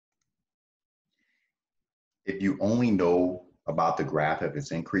If you only know about the graph, if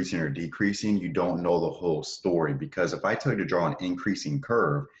it's increasing or decreasing, you don't know the whole story. Because if I tell you to draw an increasing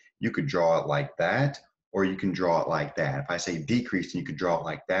curve, you could draw it like that, or you can draw it like that. If I say decreasing, you could draw it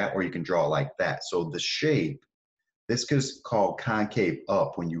like that, or you can draw it like that. So the shape, this is called concave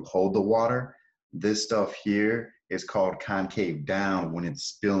up when you hold the water. This stuff here is called concave down when it's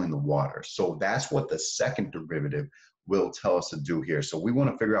spilling the water. So that's what the second derivative will tell us to do here. So we want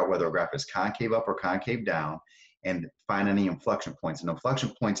to figure out whether a graph is concave up or concave down and find any inflection points. And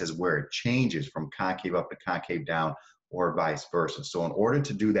inflection points is where it changes from concave up to concave down or vice versa. So in order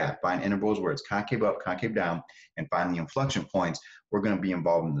to do that, find intervals where it's concave up, concave down, and find the inflection points, we're going to be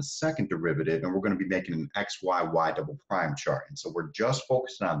involved in the second derivative, and we're going to be making an x, y double prime chart. And so we're just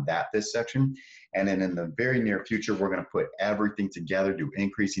focusing on that this section. And then in the very near future, we're going to put everything together, do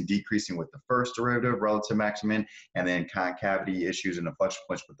increasing, decreasing with the first derivative, relative maximum, and then concavity issues and inflection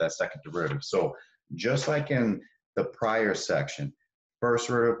points with that second derivative. So just like in the prior section, first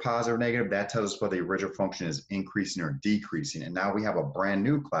derivative positive or negative, that tells us whether the original function is increasing or decreasing. And now we have a brand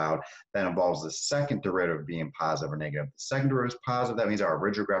new cloud that involves the second derivative being positive or negative. The second derivative is positive. That means our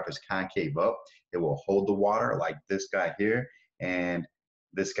original graph is concave up. It will hold the water like this guy here and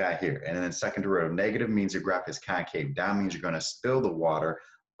this guy here. And then second derivative negative means your graph is concave down, means you're going to spill the water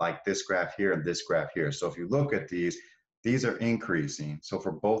like this graph here and this graph here. So if you look at these are increasing. So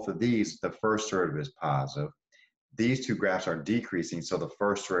for both of these, the first derivative is positive. These two graphs are decreasing, so the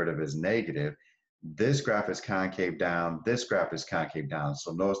first derivative is negative. This graph is concave down, this graph is concave down.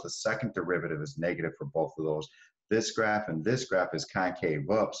 So notice the second derivative is negative for both of those. This graph and this graph is concave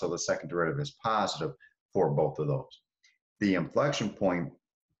up, so the second derivative is positive for both of those. The inflection point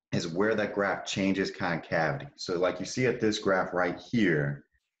is where that graph changes concavity. So like you see at this graph right here,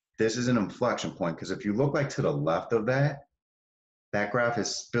 this is an inflection point, because if you look like to the left of that, that graph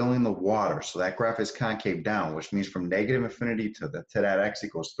is spilling the water. So that graph is concave down, which means from negative infinity to that x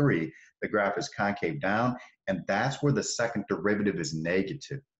equals 3, the graph is concave down. And that's where the second derivative is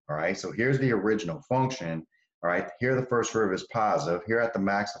negative. All right. So here's the original function. All right. Here the first derivative is positive. Here at the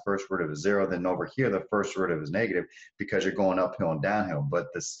max, the first derivative is 0. Then over here, the first derivative is negative because you're going uphill and downhill.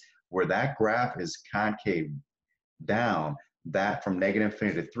 But this, where that graph is concave down, that from negative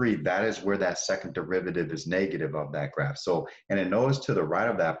infinity to 3, that is where that second derivative is negative of that graph. So, and it notice to the right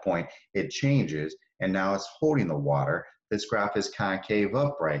of that point, it changes, and now it's holding the water. This graph is concave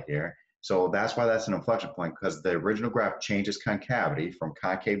up right here. So that's why that's an inflection point, because the original graph changes concavity from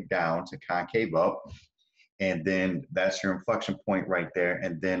concave down to concave up. And then that's your inflection point right there.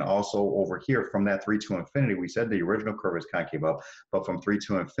 And then also over here from that 3 to infinity, we said the original curve is concave up, but from 3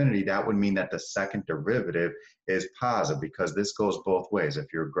 to infinity, that would mean that the second derivative is positive, because this goes both ways.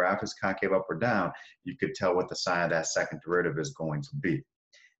 If your graph is concave up or down, you could tell what the sign of that second derivative is going to be.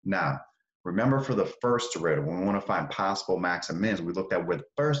 Now, remember for the first derivative, when we want to find possible max and mins, we looked at where the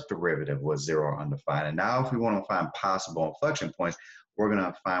first derivative was 0 or undefined. And now if we want to find possible inflection points, we're going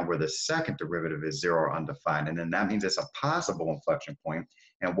to find where the second derivative is 0 or undefined. And then that means it's a possible inflection point.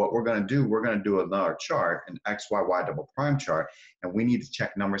 And what we're going to do, we're going to do another chart, an x, y double prime chart. And we need to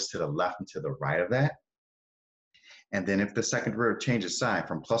check numbers to the left and to the right of that. And then if the second derivative changes sign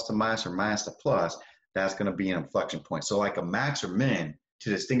from plus to minus or minus to plus, that's going to be an inflection point. So like a max or min, to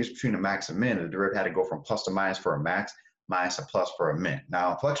distinguish between a max and min, the derivative had to go from plus to minus for a max, minus a plus for a min.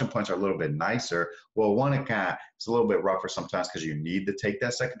 Now, inflection points are a little bit nicer. Well, one, it's a little bit rougher sometimes because you need to take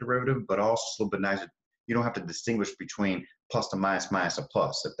that second derivative, but also it's a little bit nicer. You don't have to distinguish between plus to minus, minus to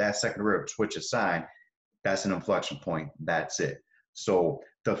plus. If that second derivative switches sign, that's an inflection point. That's it. So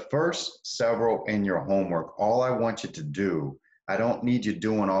the first several in your homework, all I want you to do, I don't need you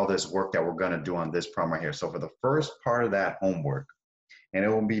doing all this work that we're going to do on this problem right here. So for the first part of that homework, and it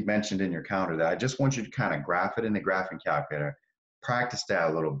will be mentioned in your calendar, that I just want you to kind of graph it in the graphing calculator, practice that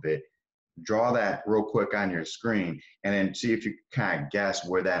a little bit, draw that real quick on your screen, and then see if you kind of guess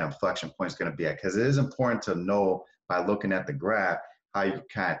where that inflection point is going to be at. Because it is important to know by looking at the graph how you can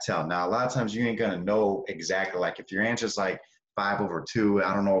kind of tell. Now, a lot of times you ain't going to know exactly, like if your answer is like 5/2,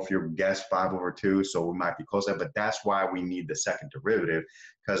 I don't know if you guessed 5/2, so we might be close to that, but that's why we need the second derivative,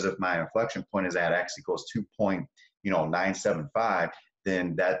 because if my inflection point is at x equals 2.975,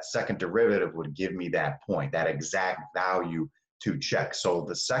 then that second derivative would give me that point, that exact value to check. So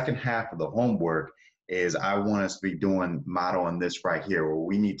the second half of the homework is I want us to be doing modeling this right here, where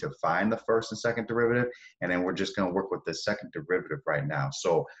we need to find the first and second derivative, and then we're just going to work with the second derivative right now.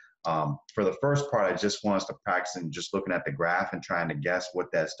 So For the first part, I just want us to practice and just looking at the graph and trying to guess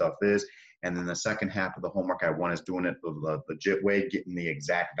what that stuff is. And then the second half of the homework, I want us doing it the legit way, getting the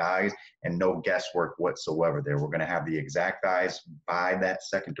exact values and no guesswork whatsoever there. We're going to have the exact values by that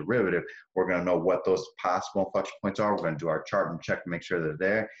second derivative. We're going to know what those possible inflection points are. We're going to do our chart and check to make sure they're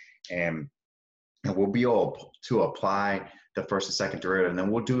there. And we'll be able to apply the first and second derivative. And then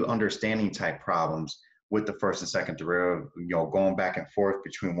we'll do understanding type problems with the first and second derivative, going back and forth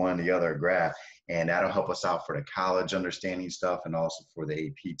between one and the other graph. And that'll help us out for the college understanding stuff and also for the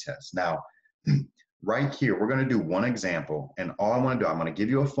AP test. Now, right here, we're going to do one example. And all I want to do, I'm going to give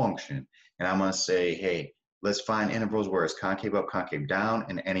you a function. And I'm going to say, hey, let's find intervals where it's concave up, concave down,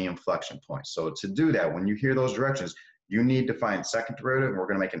 and any inflection points. So to do that, when you hear those directions, you need to find second derivative, and we're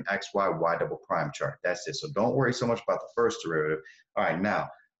going to make an x, y double prime chart. That's it. So don't worry so much about the first derivative. All right, now,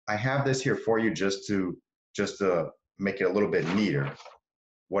 I have this here for you just to make it a little bit neater.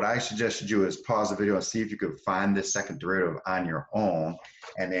 What I suggest you do is pause the video and see if you could find this second derivative on your own.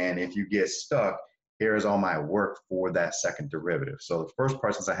 And then if you get stuck, here is all my work for that second derivative. So the first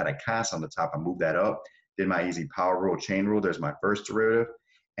part, since I had a constant on the top, I moved that up, did my easy power rule, chain rule. There's my first derivative.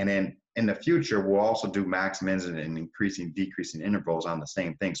 And then in the future, we'll also do max, mins, and increasing, decreasing intervals on the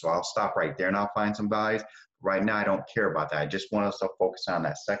same thing. So I'll stop right there and I'll find some values. Right now, I don't care about that. I just want us to focus on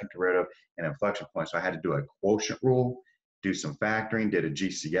that second derivative and inflection point. So I had to do a quotient rule, do some factoring, did a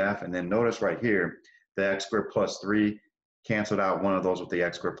GCF, and then notice right here, the x squared plus 3 canceled out one of those with the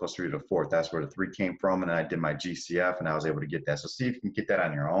x squared plus 3 to the fourth. That's where the 3 came from, and then I did my GCF, and I was able to get that. So see if you can get that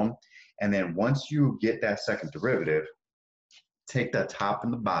on your own. And then once you get that second derivative, take the top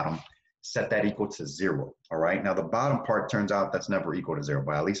and the bottom, set that equal to 0, all right? Now the bottom part turns out that's never equal to 0,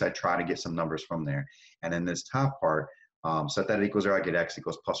 but at least I try to get some numbers from there. And then this top part, set that equals 0, I get x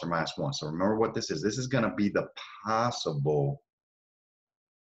equals plus or minus 1. So remember what this is. This is going to be the possible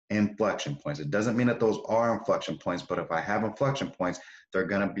inflection points. It doesn't mean that those are inflection points, but if I have inflection points, they're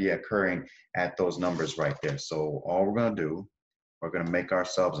going to be occurring at those numbers right there. So all we're going to do, we're going to make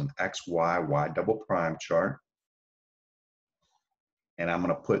ourselves an x, y double prime chart. And I'm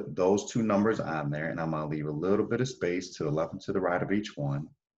going to put those two numbers on there, and I'm going to leave a little bit of space to the left and to the right of each one.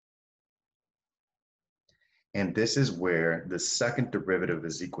 And this is where the second derivative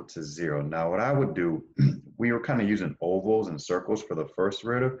is equal to 0. Now, what I would do, we were kind of using ovals and circles for the first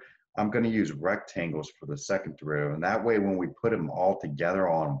derivative. I'm going to use rectangles for the second derivative. And that way, when we put them all together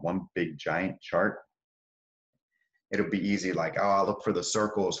on one big giant chart, it'll be easy, like, oh, I'll look for the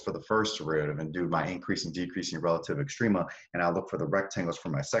circles for the first derivative and do my increasing, decreasing relative extrema, and I'll look for the rectangles for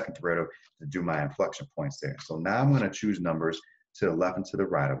my second derivative to do my inflection points there. So now I'm going to choose numbers to the left and to the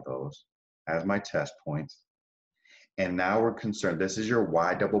right of those as my test points. And now we're concerned, this is your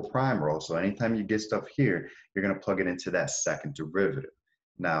y double prime rule. So anytime you get stuff here, you're going to plug it into that second derivative.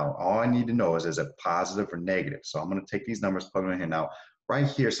 Now, all I need to know is it positive or negative? So I'm going to take these numbers, plug them in here. Now, right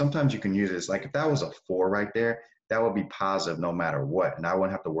here, sometimes you can use this, like if that was a 4 right there, that would be positive no matter what. And I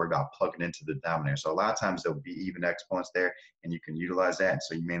wouldn't have to worry about plugging into the denominator. So a lot of times there'll be even exponents there, and you can utilize that. And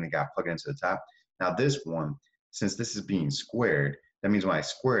so you mainly got to plug it into the top. Now this one, since this is being squared, that means when I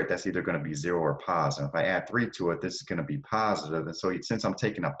square it, that's either going to be 0 or positive. If I add 3 to it, this is going to be positive. And so since I'm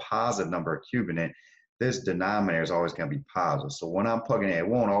taking a positive number of cubing it, this denominator is always going to be positive. So when I'm plugging it, it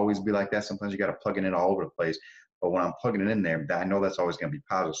won't always be like that. Sometimes you got to plug it in all over the place. But when I'm plugging it in there, I know that's always going to be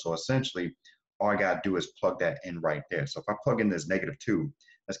positive. So essentially, all I got to do is plug that in right there. So if I plug in this -2,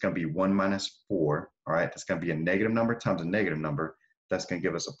 that's going to be 1 minus 4. All right, that's going to be a negative number times a negative number. That's going to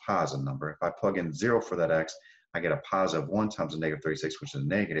give us a positive number. If I plug in 0 for that x, I get a positive 1 times a -36, which is a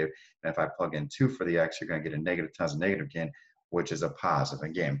negative. And if I plug in 2 for the x, you're going to get a negative times a negative again, which is a positive.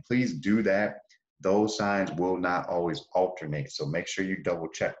 Again, please do that. Those signs will not always alternate. So make sure you double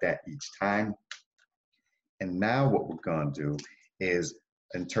check that each time. And now what we're going to do is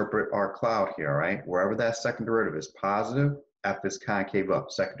interpret our cloud here, right? Wherever that second derivative is positive, f is concave up.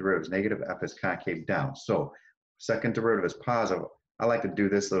 Second derivative is negative, f is concave down. So second derivative is positive. I like to do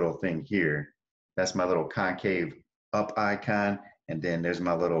this little thing here. That's my little concave up icon. And then there's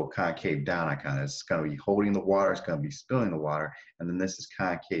my little concave down icon. It's going to be holding the water. It's going to be spilling the water. And then this is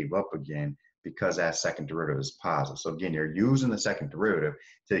concave up again because that second derivative is positive. So again, you're using the second derivative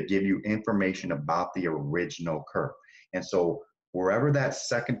to give you information about the original curve. And so wherever that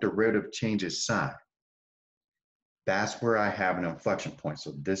second derivative changes sign, that's where I have an inflection point.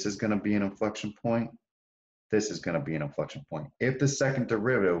 So this is going to be an inflection point. This is going to be an inflection point. If the second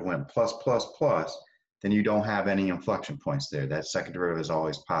derivative went plus, plus, plus, then you don't have any inflection points there. That second derivative is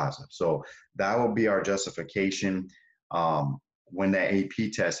always positive. So that will be our justification when that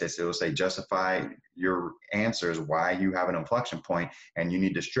AP test hits, it will say justify your answers why you have an inflection point, and you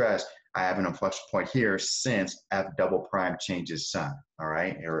need to stress I have an inflection point here since F double prime changes sign, all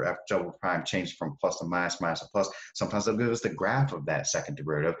right? Or F double prime changes from plus to minus, minus to plus. Sometimes they'll give us the graph of that second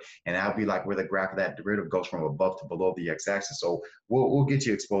derivative, and that'll be like where the graph of that derivative goes from above to below the x-axis. So we'll get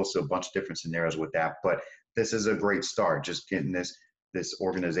you exposed to a bunch of different scenarios with that, but this is a great start, just getting this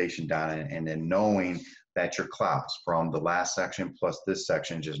organization down and then knowing that your clouds from the last section plus this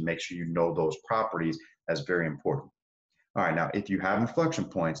section, just make sure you know those properties. That's very important. All right, now if you have inflection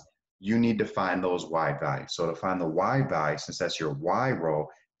points, you need to find those y values. So to find the y value, since that's your y row,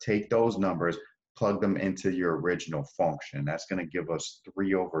 take those numbers, plug them into your original function. That's going to give us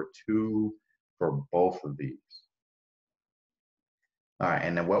 3/2 for both of these. All right,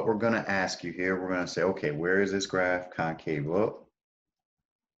 and then what we're going to ask you here, we're going to say, okay, where is this graph concave up?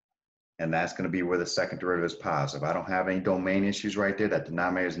 And that's going to be where the second derivative is positive. I don't have any domain issues right there. That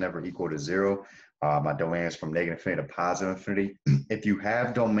denominator is never equal to 0. My domain is from negative infinity to positive infinity. If you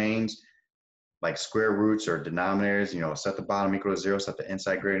have domains like square roots or denominators, set the bottom equal to 0, set the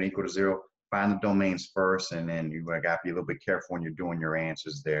inside gradient equal to 0, find the domains first, and then you got to be a little bit careful when you're doing your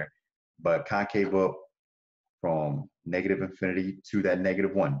answers there. But concave up from negative infinity to that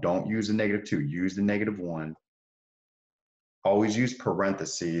 -1. Don't use the -2, use the -1. Always use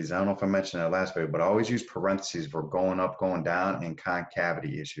parentheses. I don't know if I mentioned that last video, but always use parentheses for going up, going down, and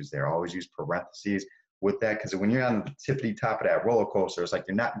concavity issues there. Always use parentheses with that, because when you're on the tippity top of that roller coaster, it's like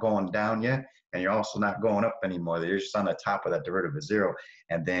you're not going down yet, and you're also not going up anymore. You're just on the top of that derivative of 0.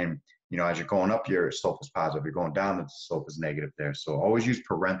 And then, as you're going up, your slope is positive. You're going down, the slope is negative there. So always use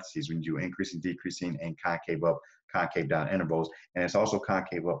parentheses when you do increasing, decreasing, and concave up, concave down intervals. And it's also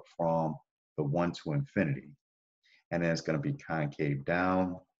concave up from the 1 to infinity. And then it's going to be concave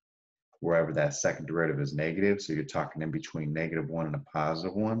down wherever that second derivative is negative. So you're talking in between -1 and a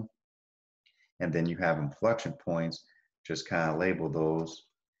 +1. And then you have inflection points, just kind of label those.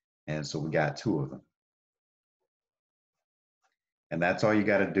 And so we got 2 of them. And that's all you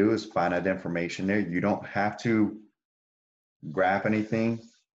got to do is find that information there. You don't have to graph anything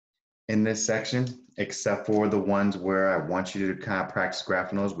in this section, except for the ones where I want you to kind of practice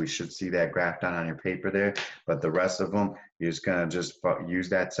graphing those. We should see that graph down on your paper there, but the rest of them, you're just gonna just use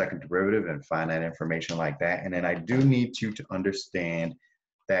that second derivative and find that information like that. And then I do need you to understand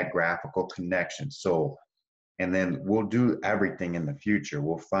that graphical connection. So, and then we'll do everything in the future.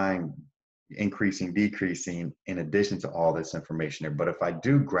 We'll find increasing, decreasing in addition to all this information there. But if I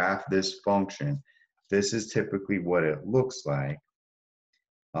do graph this function, this is typically what it looks like.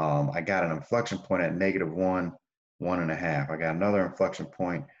 I got an inflection point at -1, 1.5. I got another inflection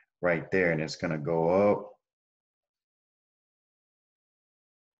point right there, and it's going to go up.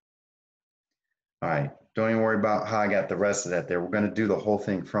 All right, don't even worry about how I got the rest of that there. We're going to do the whole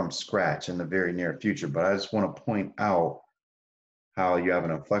thing from scratch in the very near future, but I just want to point out how you have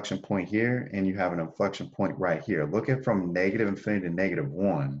an inflection point here and you have an inflection point right here. Look at from negative infinity to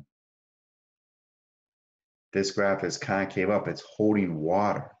 -1. This graph is concave up. It's holding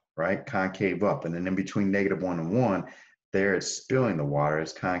water, right? Concave up. And then in between -1 and 1, there it's spilling the water.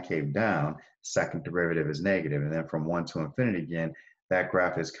 It's concave down. Second derivative is negative. And then from 1 to infinity again, that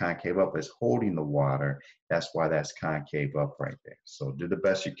graph is concave up. It's holding the water. That's why that's concave up right there. So do the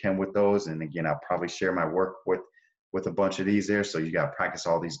best you can with those. And again, I'll probably share my work with a bunch of these there. So you got to practice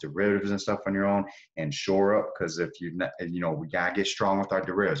all these derivatives and stuff on your own and shore up. Because if you we got to get strong with our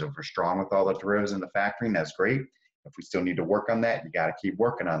derivatives. If we're strong with all the derivatives and the factoring, that's great. If we still need to work on that, you got to keep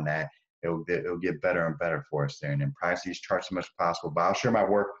working on that. It'll get better and better for us there. And then practice these charts as much as possible. But I'll share my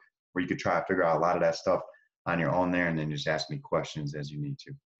work where you could try to figure out a lot of that stuff on your own there, and then just ask me questions as you need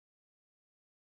to.